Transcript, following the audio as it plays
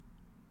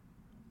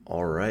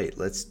All right,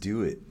 let's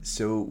do it.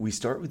 So we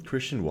start with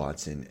Christian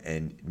Watson,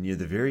 and near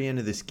the very end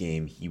of this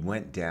game, he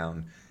went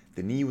down.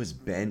 The knee was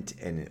bent,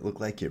 and it looked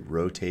like it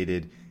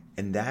rotated,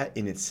 and that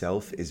in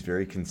itself is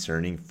very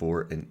concerning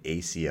for an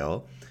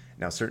ACL.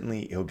 Now,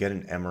 certainly, he'll get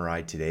an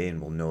MRI today,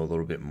 and we'll know a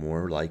little bit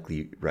more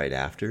likely right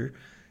after.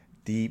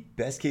 The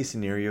best case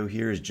scenario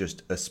here is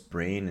just a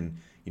sprain, and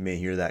you may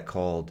hear that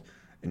called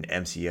an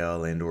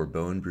MCL and or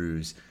bone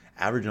bruise.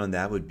 Average on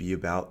that would be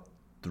about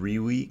 3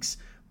 weeks.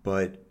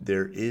 But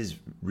there is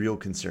real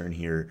concern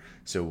here,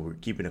 so we're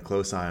keeping a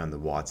close eye on the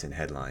Watson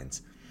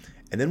headlines.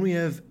 And then we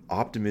have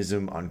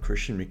optimism on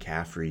Christian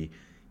McCaffrey.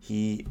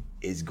 He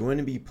is going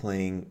to be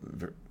playing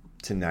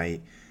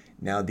tonight.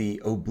 Now,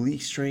 the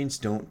oblique strains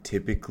don't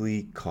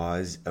typically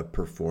cause a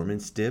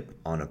performance dip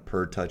on a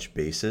per-touch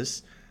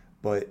basis,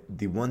 but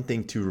the one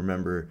thing to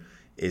remember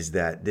is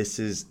that this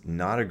is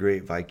not a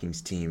great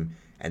Vikings team,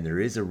 and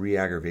there is a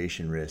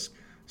re-aggravation risk.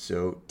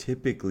 So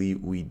typically,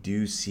 we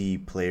do see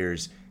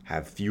players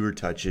have fewer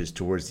touches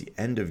towards the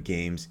end of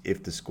games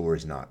if the score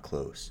is not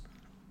close.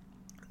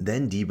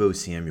 Then Deebo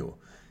Samuel.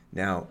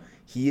 Now,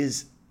 he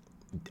is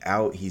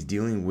out. He's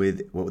dealing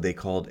with what they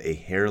called a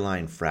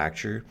hairline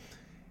fracture.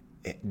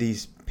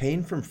 These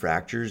pain from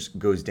fractures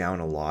goes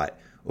down a lot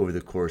over the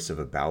course of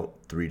about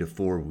 3 to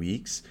 4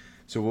 weeks.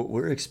 So what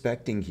we're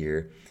expecting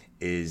here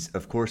is,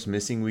 of course,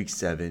 missing week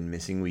 7,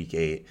 missing week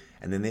 8,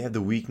 and then they have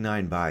the week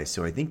 9 bye.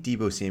 So I think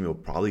Deebo Samuel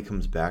probably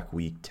comes back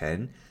week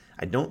 10.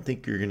 I don't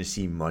think you're going to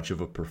see much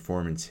of a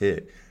performance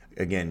hit,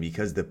 again,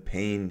 because the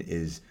pain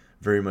is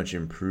very much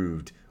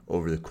improved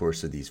over the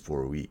course of these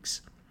 4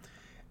 weeks.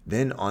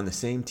 Then on the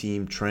same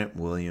team, Trent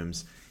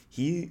Williams,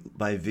 he,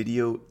 by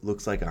video,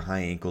 looks like a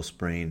high ankle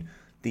sprain.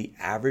 The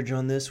average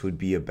on this would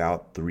be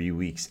about 3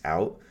 weeks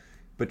out,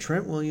 but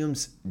Trent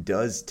Williams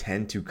does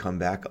tend to come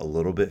back a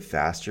little bit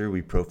faster.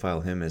 We profile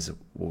him as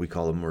what we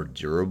call a more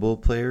durable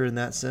player in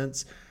that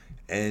sense,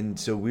 and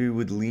so we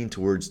would lean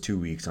towards 2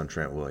 weeks on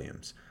Trent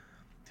Williams.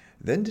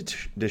 Then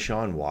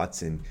Deshaun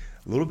Watson,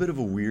 a little bit of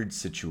a weird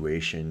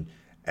situation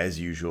as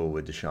usual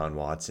with Deshaun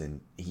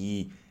Watson.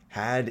 He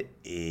had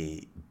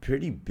a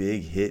pretty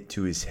big hit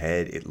to his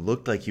head. It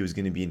looked like he was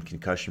going to be in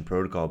concussion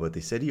protocol, but they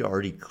said he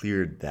already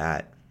cleared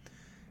that.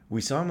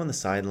 We saw him on the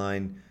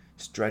sideline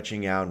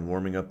stretching out and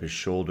warming up his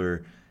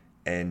shoulder,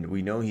 and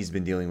we know he's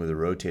been dealing with a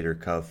rotator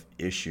cuff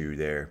issue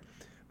there.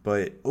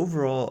 But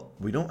overall,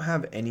 we don't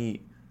have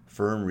any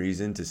firm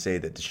reason to say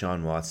that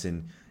Deshaun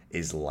Watson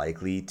is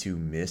likely to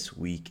miss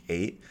week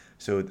 8.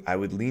 So I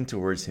would lean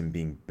towards him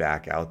being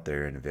back out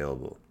there and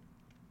available.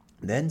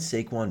 Then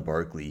Saquon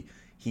Barkley,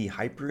 he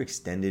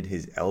hyperextended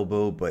his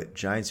elbow, but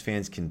Giants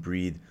fans can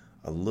breathe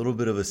a little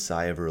bit of a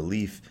sigh of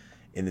relief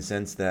in the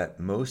sense that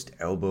most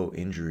elbow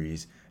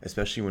injuries,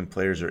 especially when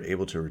players are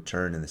able to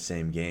return in the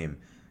same game,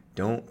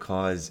 don't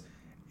cause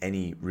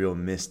any real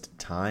missed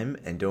time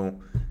and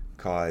don't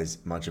cause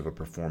much of a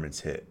performance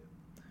hit.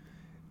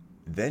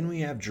 Then we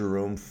have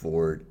Jerome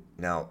Ford.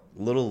 Now,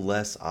 a little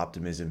less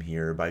optimism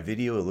here. By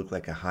video, it looked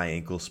like a high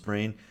ankle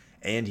sprain,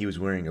 and he was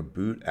wearing a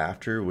boot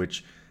after,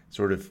 which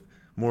sort of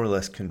more or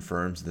less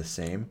confirms the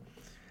same.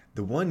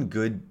 The one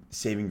good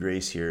saving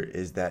grace here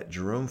is that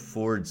Jerome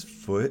Ford's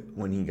foot,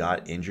 when he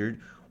got injured,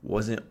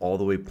 wasn't all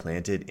the way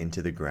planted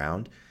into the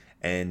ground,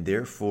 and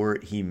therefore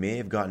he may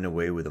have gotten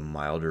away with a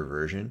milder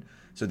version.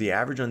 So the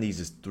average on these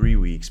is 3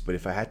 weeks, but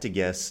if I had to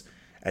guess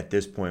at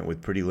this point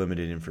with pretty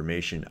limited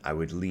information, I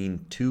would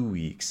lean 2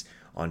 weeks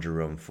on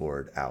Jerome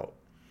Ford out.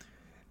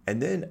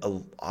 And then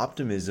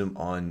optimism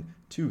on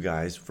 2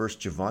 guys. First,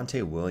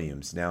 Javonte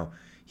Williams. Now,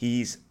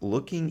 he's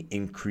looking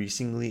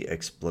increasingly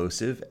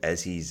explosive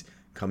as he's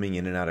coming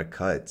in and out of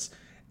cuts.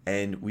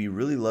 And we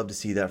really love to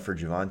see that for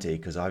Javonte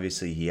because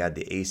obviously he had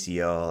the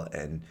ACL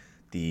and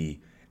the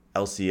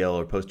LCL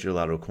or posterior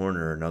lateral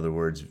corner, in other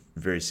words,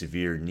 very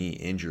severe knee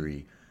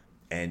injury.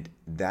 And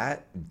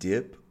that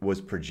dip was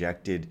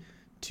projected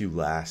to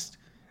last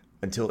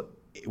until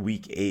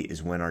week 8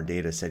 is when our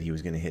data said he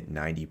was going to hit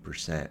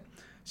 90%.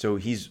 So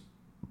he's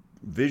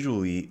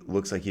visually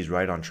looks like he's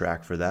right on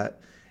track for that.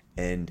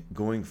 And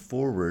going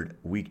forward,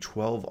 week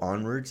 12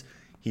 onwards,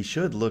 he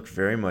should look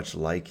very much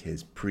like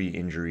his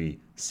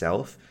pre-injury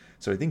self.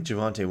 So I think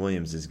Javonte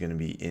Williams is going to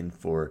be in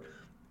for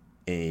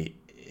a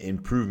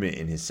improvement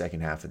in his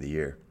second half of the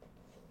year.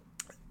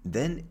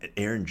 Then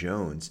Aaron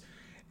Jones.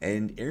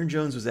 And Aaron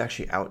Jones was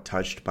actually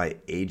out-touched by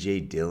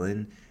A.J.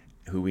 Dillon,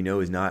 who we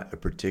know is not a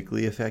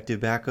particularly effective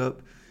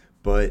backup,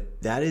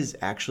 but that is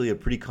actually a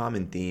pretty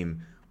common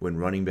theme when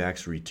running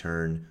backs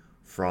return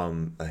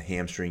from a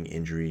hamstring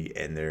injury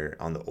and they're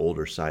on the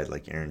older side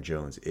like Aaron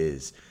Jones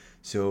is.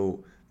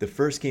 So the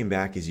first game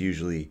back is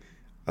usually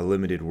a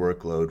limited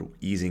workload,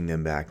 easing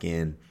them back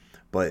in,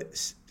 but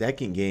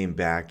second game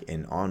back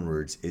and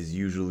onwards is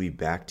usually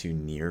back to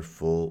near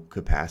full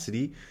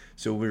capacity.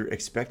 So we're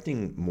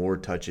expecting more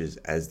touches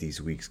as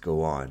these weeks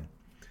go on.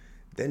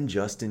 Then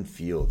Justin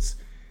Fields.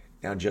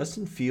 Now,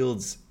 Justin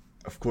Fields,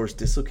 of course,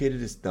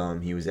 dislocated his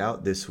thumb. He was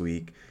out this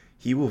week.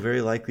 He will very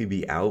likely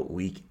be out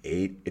week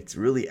 8. It's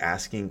really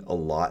asking a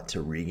lot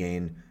to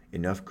regain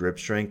enough grip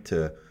strength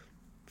to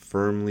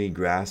firmly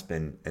grasp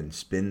and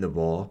spin the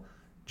ball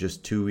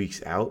just 2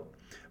 weeks out.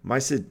 My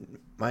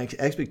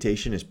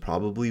expectation is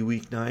probably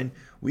week 9.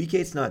 Week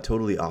 8's not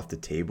totally off the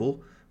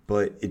table,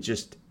 but it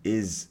just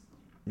is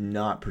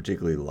not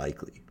particularly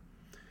likely.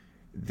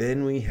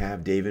 Then we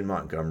have David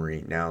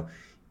Montgomery. Now,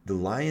 the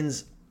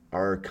Lions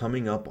are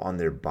coming up on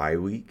their bye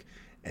week,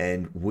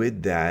 and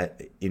with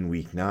that in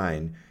week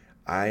 9,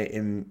 I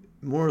am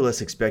more or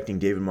less expecting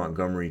David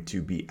Montgomery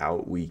to be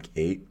out week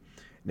 8.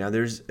 Now,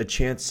 there's a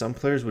chance some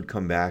players would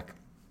come back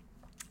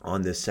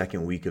on this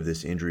second week of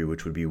this injury,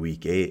 which would be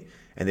week 8,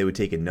 and they would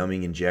take a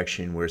numbing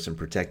injection, wear some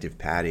protective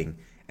padding,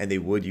 and they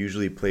would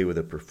usually play with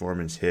a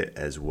performance hit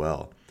as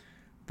well.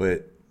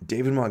 But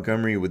David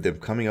Montgomery, with them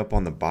coming up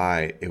on the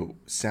bye, it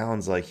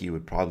sounds like he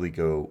would probably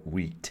go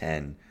week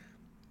 10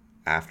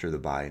 after the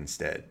bye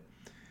instead.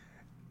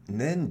 And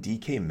then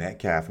DK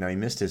Metcalf. Now, he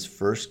missed his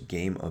first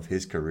game of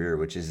his career,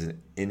 which is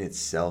in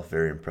itself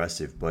very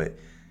impressive. But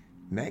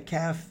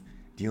Metcalf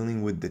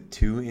dealing with the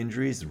 2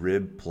 injuries,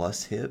 rib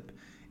plus hip,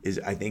 is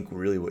I think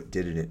really what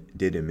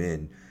did him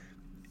in.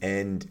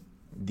 And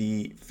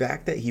the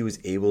fact that he was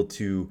able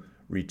to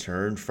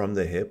return from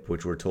the hip,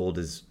 which we're told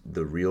is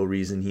the real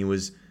reason he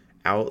was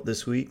out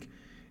this week,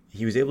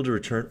 he was able to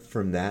return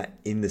from that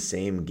in the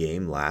same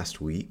game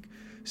last week.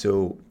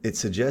 So it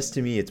suggests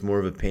to me it's more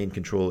of a pain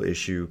control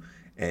issue,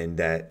 and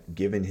that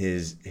given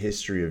his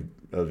history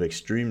of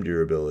extreme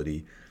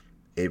durability,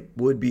 it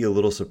would be a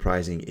little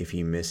surprising if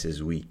he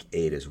misses week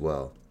 8 as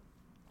well.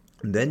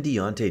 And then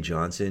Diontae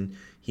Johnson,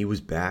 he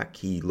was back.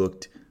 He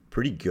looked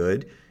pretty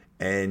good.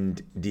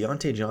 And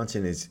Diontae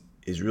Johnson is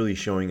really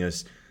showing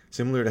us,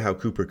 similar to how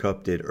Cooper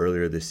Kupp did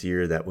earlier this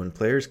year, that when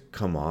players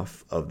come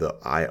off of the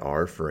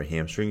IR for a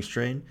hamstring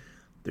strain,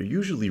 they're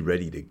usually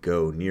ready to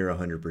go near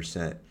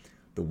 100%.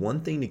 The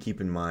one thing to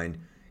keep in mind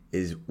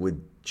is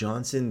with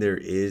Johnson, there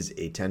is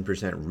a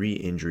 10%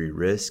 re-injury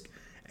risk,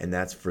 and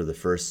that's for the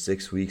first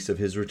 6 weeks of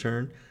his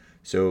return.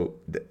 So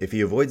if he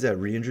avoids that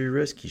re-injury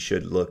risk, he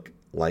should look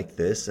like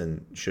this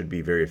and should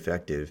be very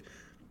effective.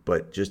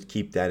 But just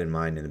keep that in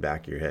mind in the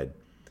back of your head.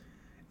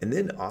 And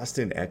then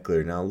Austin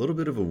Ekeler. Now, a little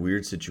bit of a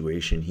weird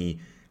situation. He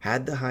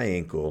had the high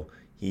ankle.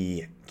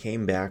 He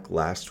came back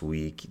last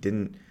week. He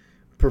didn't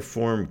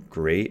perform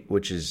great,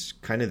 which is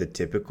kind of the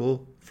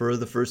typical for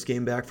the first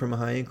game back from a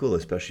high ankle,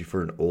 especially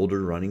for an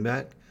older running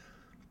back.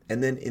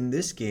 And then in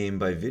this game,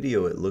 by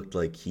video, it looked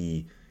like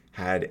he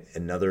had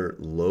another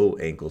low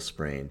ankle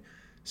sprain.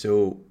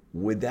 So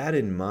with that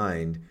in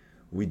mind,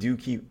 we do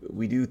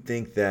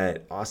think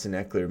that Austin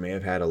Ekeler may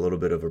have had a little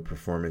bit of a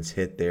performance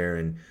hit there,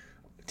 and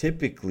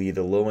typically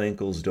the low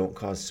ankles don't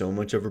cause so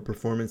much of a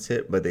performance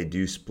hit, but they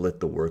do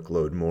split the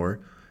workload more.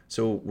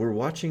 So we're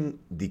watching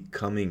the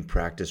coming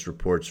practice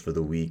reports for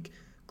the week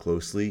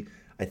closely.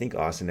 I think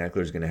Austin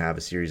Ekeler is going to have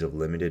a series of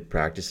limited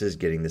practices,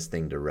 getting this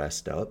thing to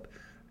rest up.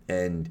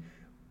 And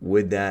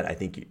with that, I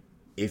think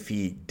if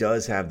he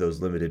does have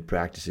those limited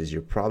practices,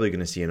 you're probably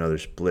going to see another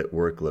split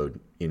workload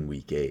in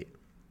week 8.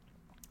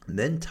 And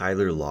then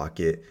Tyler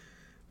Lockett.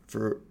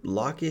 For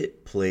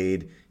Lockett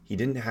played, he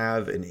didn't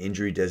have an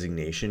injury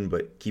designation,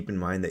 but keep in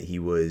mind that he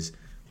was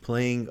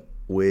playing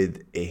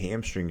with a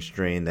hamstring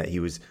strain that he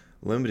was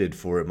limited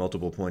for at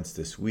multiple points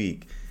this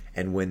week.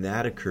 And when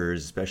that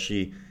occurs,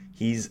 especially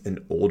he's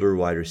an older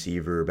wide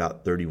receiver,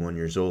 about 31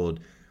 years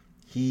old,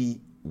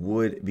 he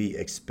would be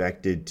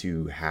expected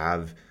to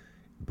have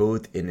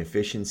both an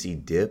efficiency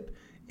dip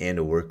and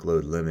a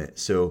workload limit.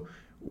 So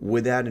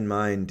with that in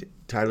mind,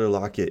 Tyler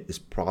Lockett is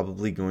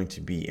probably going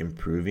to be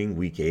improving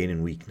week 8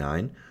 and week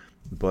 9,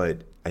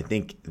 but I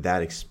think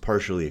that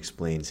partially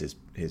explains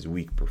his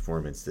weak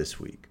performance this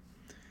week.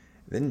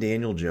 Then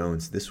Daniel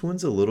Jones. This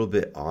one's a little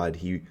bit odd.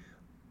 He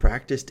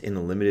practiced in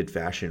a limited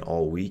fashion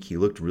all week. He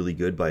looked really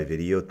good by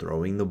video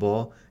throwing the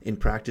ball in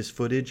practice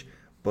footage,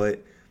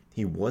 but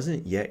he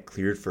wasn't yet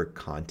cleared for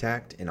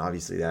contact, and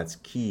obviously that's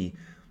key.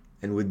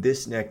 And with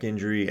this neck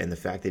injury and the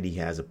fact that he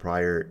has a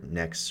prior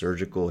neck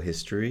surgical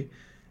history,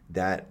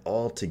 that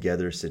all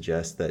together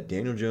suggests that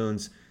Daniel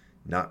Jones,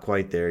 not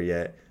quite there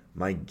yet.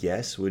 My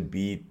guess would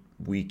be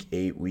week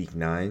 8, week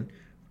 9,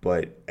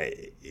 but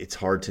it's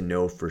hard to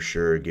know for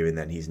sure given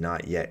that he's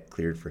not yet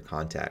cleared for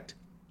contact.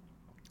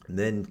 And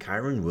then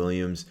Kyren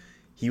Williams,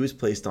 he was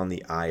placed on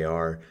the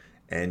IR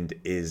and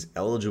is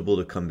eligible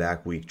to come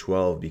back week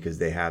 12 because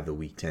they have the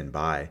week 10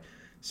 bye.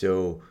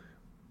 So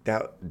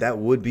that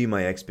would be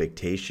my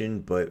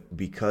expectation, but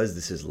because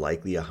this is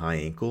likely a high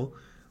ankle,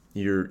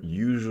 you're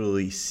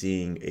usually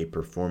seeing a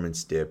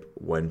performance dip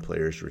when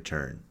players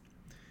return.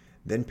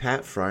 Then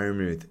Pat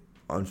Freiermuth,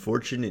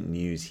 unfortunate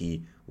news,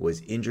 he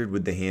was injured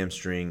with the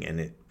hamstring, and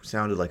it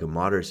sounded like a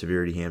moderate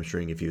severity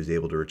hamstring if he was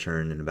able to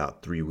return in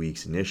about 3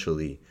 weeks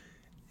initially,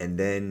 and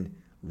then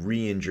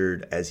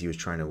re-injured as he was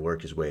trying to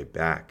work his way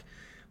back.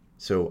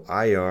 So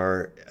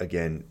IR,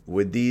 again,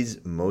 with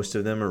these, most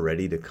of them are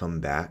ready to come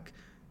back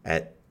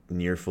at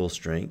near full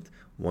strength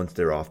once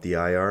they're off the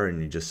IR,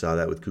 and you just saw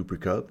that with Cooper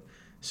Kupp.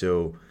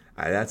 So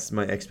that's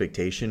my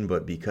expectation,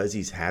 but because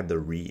he's had the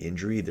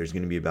re-injury, there's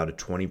going to be about a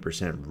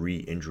 20%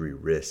 re-injury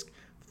risk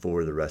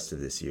for the rest of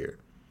this year.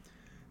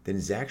 Then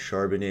Zach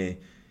Charbonnet,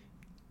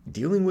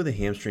 dealing with a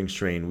hamstring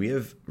strain, we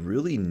have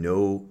really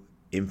no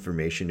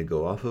information to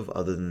go off of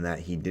other than that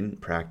he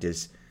didn't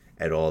practice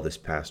at all this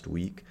past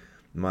week.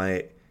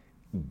 My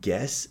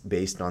guess,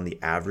 based on the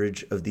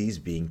average of these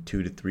being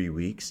 2 to 3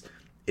 weeks,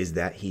 is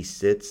that he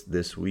sits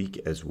this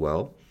week as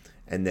well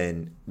and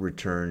then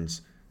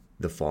returns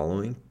the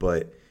following.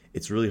 But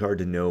it's really hard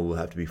to know. We'll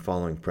have to be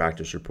following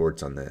practice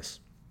reports on this.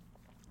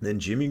 Then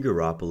Jimmy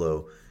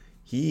Garoppolo,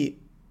 he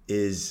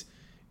was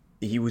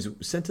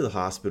sent to the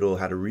hospital,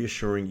 had a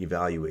reassuring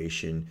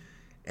evaluation,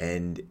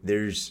 and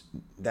there's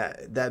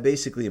that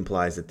basically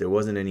implies that there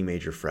wasn't any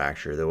major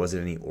fracture, there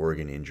wasn't any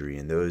organ injury,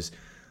 and those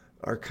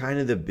are kind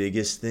of the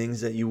biggest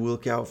things that you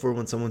look out for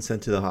when someone's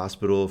sent to the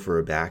hospital for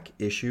a back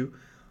issue.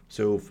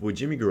 So with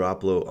Jimmy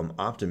Garoppolo, I'm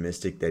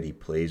optimistic that he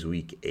plays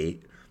week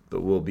 8,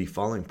 but we'll be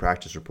following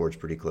practice reports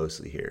pretty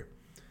closely here.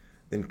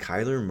 Then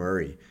Kyler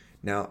Murray.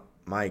 Now,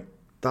 my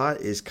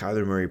thought is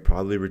Kyler Murray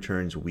probably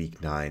returns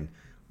week 9.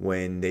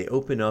 When they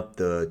open up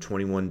the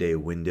 21-day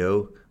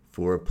window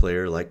for a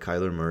player like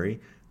Kyler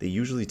Murray, they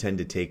usually tend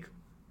to take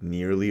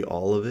nearly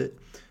all of it.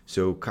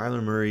 So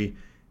Kyler Murray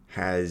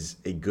has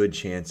a good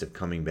chance of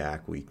coming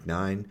back week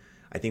 9.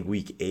 I think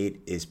week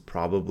 8 is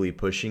probably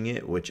pushing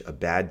it, which a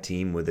bad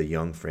team with a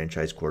young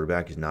franchise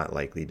quarterback is not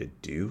likely to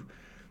do.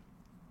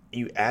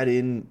 You add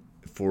in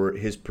for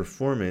his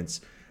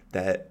performance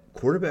that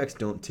quarterbacks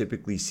don't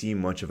typically see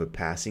much of a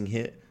passing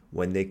hit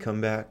when they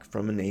come back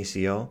from an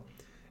ACL,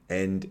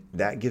 and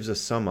that gives us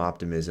some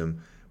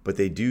optimism, but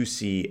they do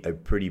see a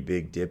pretty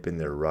big dip in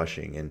their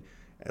rushing, and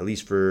at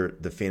least for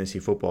the fantasy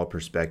football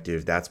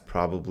perspective, that's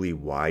probably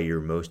why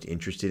you're most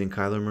interested in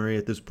Kyler Murray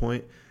at this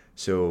point.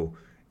 So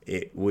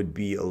it would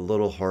be a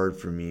little hard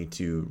for me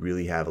to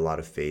really have a lot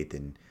of faith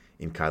in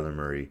Kyler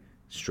Murray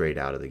straight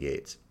out of the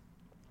gates.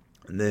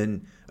 And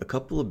then a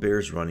couple of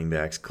Bears running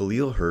backs,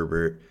 Khalil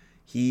Herbert,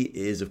 he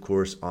is, of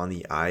course, on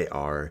the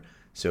IR,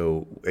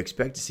 so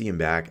expect to see him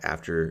back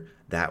after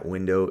that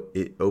window.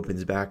 It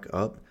opens back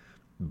up,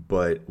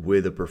 but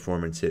with a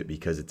performance hit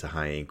because it's a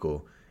high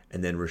ankle.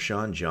 And then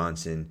Roschon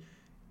Johnson,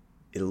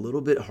 it's a little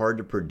bit hard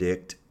to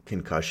predict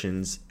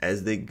concussions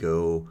as they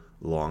go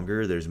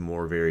longer. There's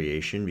more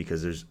variation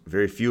because there's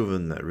very few of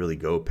them that really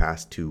go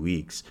past 2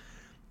 weeks.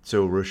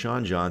 So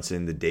Roschon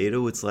Johnson, the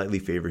data would slightly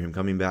favor him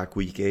coming back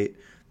week 8,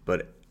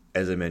 but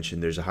as I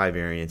mentioned, there's a high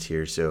variance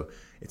here, so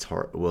it's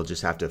hard. We'll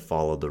just have to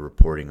follow the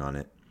reporting on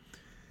it.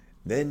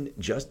 Then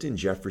Justin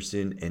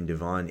Jefferson and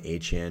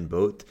Achane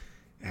both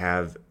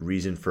have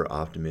reason for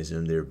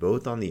optimism. They're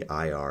both on the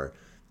IR,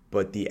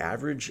 but the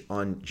average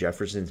on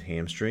Jefferson's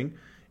hamstring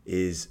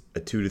is a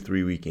 2 to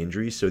 3 week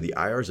injury, so the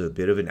IR is a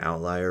bit of an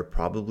outlier,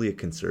 probably a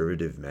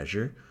conservative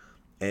measure.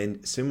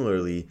 And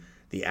similarly,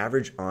 the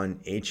average on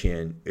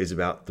Achane is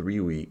about 3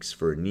 weeks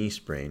for a knee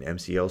sprain,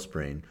 MCL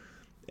sprain,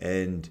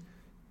 and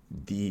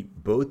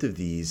both of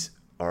these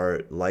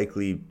are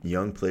likely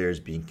young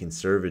players being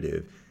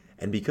conservative.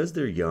 And because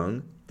they're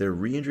young, their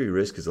re-injury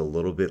risk is a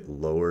little bit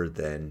lower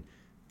than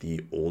the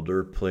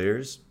older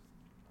players.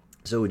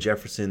 So with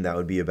Jefferson, that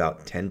would be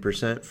about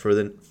 10% for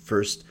the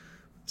first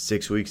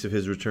 6 weeks of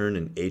his return,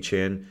 and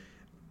Achane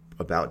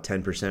about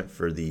 10%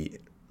 for the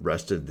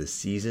rest of the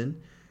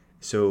season.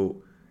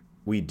 So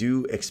we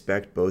do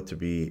expect both to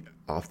be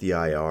off the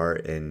IR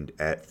and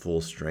at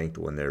full strength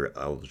when they're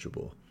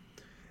eligible.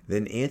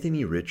 Then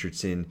Anthony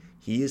Richardson,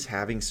 he is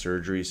having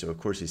surgery, so of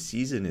course his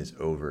season is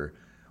over.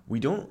 We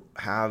don't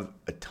have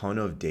a ton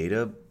of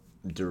data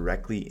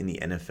directly in the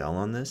NFL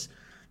on this,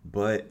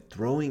 but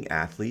throwing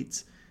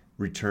athletes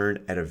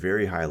return at a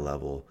very high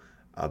level.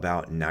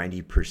 About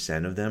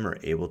 90% of them are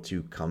able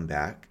to come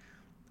back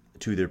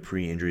to their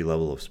pre-injury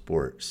level of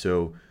sport.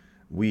 So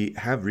we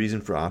have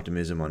reason for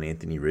optimism on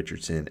Anthony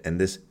Richardson, and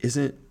this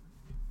isn't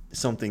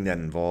something that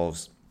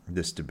involves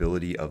the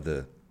stability of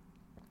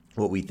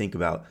what we think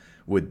about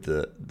with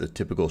the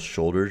typical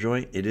shoulder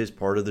joint. It is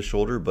part of the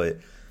shoulder, but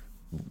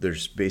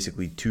there's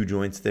basically 2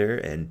 joints there,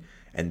 and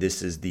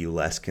this is the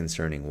less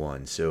concerning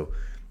one. So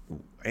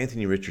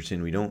Anthony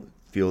Richardson, we don't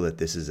feel that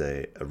this is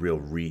a real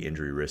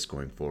re-injury risk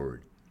going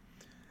forward.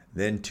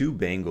 Then 2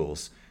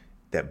 Bengals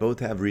that both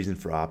have reason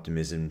for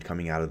optimism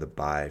coming out of the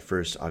bye.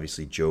 First,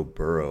 obviously, Joe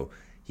Burrow.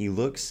 He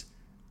looked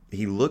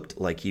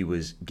like he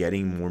was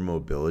getting more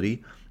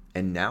mobility,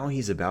 and now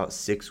he's about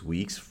 6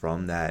 weeks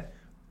from that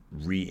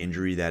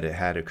re-injury that it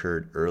had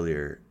occurred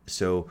earlier.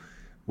 So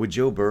with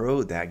Joe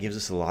Burrow, that gives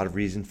us a lot of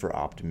reason for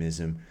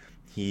optimism.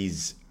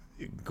 He's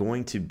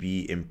going to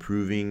be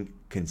improving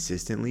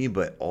consistently,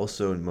 but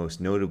also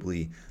most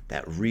notably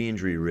that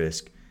re-injury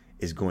risk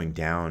is going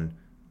down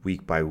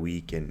week by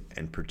week,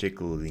 and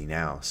particularly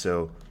now.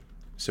 So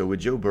with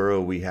Joe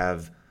Burrow, we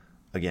have,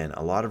 again,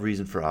 a lot of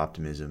reason for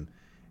optimism.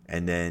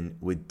 And then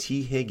with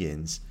T.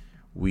 Higgins,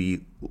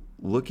 we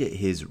look at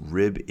his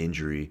rib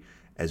injury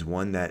as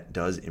one that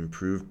does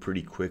improve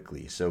pretty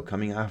quickly. So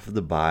coming off of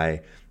the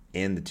bye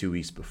and the 2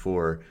 weeks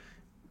before,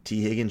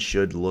 T. Higgins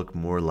should look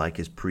more like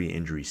his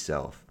pre-injury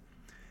self.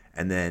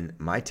 And then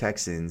my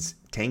Texans,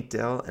 Tank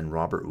Dell and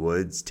Robert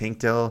Woods. Tank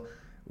Dell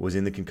was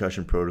in the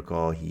concussion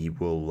protocol. He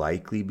will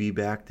likely be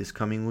back this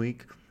coming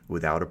week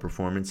without a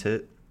performance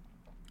hit.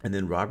 And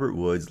then Robert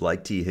Woods,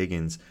 like T.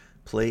 Higgins,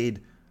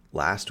 played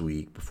last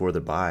week before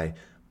the bye,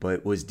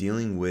 but was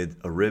dealing with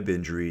a rib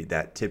injury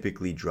that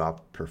typically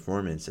dropped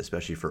performance,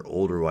 especially for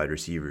older wide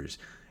receivers.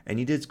 And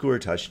he did score a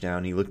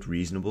touchdown. He looked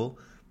reasonable,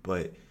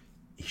 but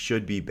he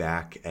should be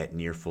back at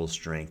near full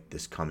strength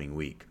this coming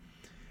week.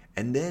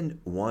 And then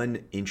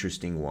one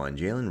interesting one,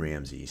 Jalen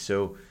Ramsey.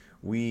 So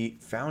we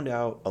found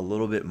out a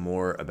little bit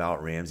more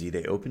about Ramsey.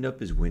 They opened up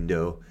his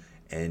window,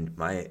 and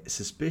my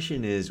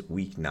suspicion is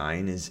week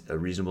 9 is a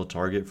reasonable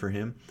target for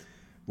him.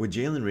 With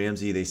Jalen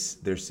Ramsey,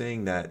 they're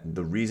saying that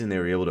the reason they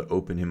were able to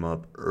open him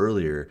up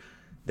earlier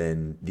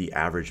than the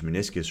average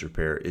meniscus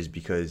repair is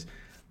because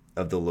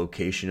of the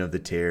location of the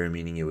tear,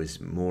 meaning it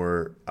was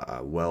more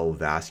well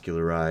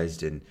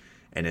vascularized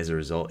and as a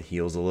result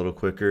heals a little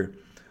quicker.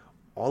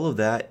 All of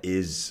that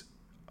is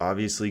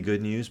obviously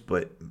good news,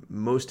 but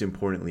most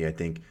importantly, I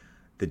think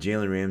the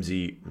Jalen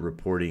Ramsey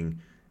reporting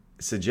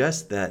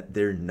suggests that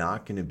they're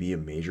not going to be a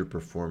major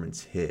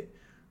performance hit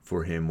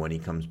for him when he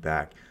comes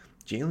back.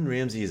 Jalen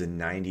Ramsey is a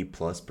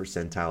 90-plus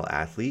percentile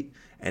athlete,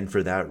 and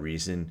for that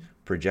reason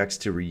projects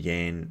to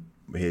regain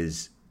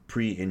his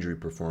pre-injury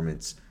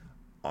performance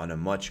on a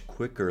much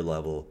quicker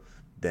level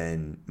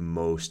than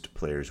most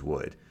players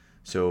would.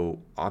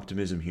 So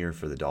optimism here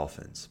for the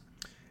Dolphins.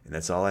 And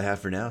that's all I have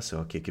for now, so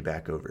I'll kick it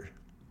back over.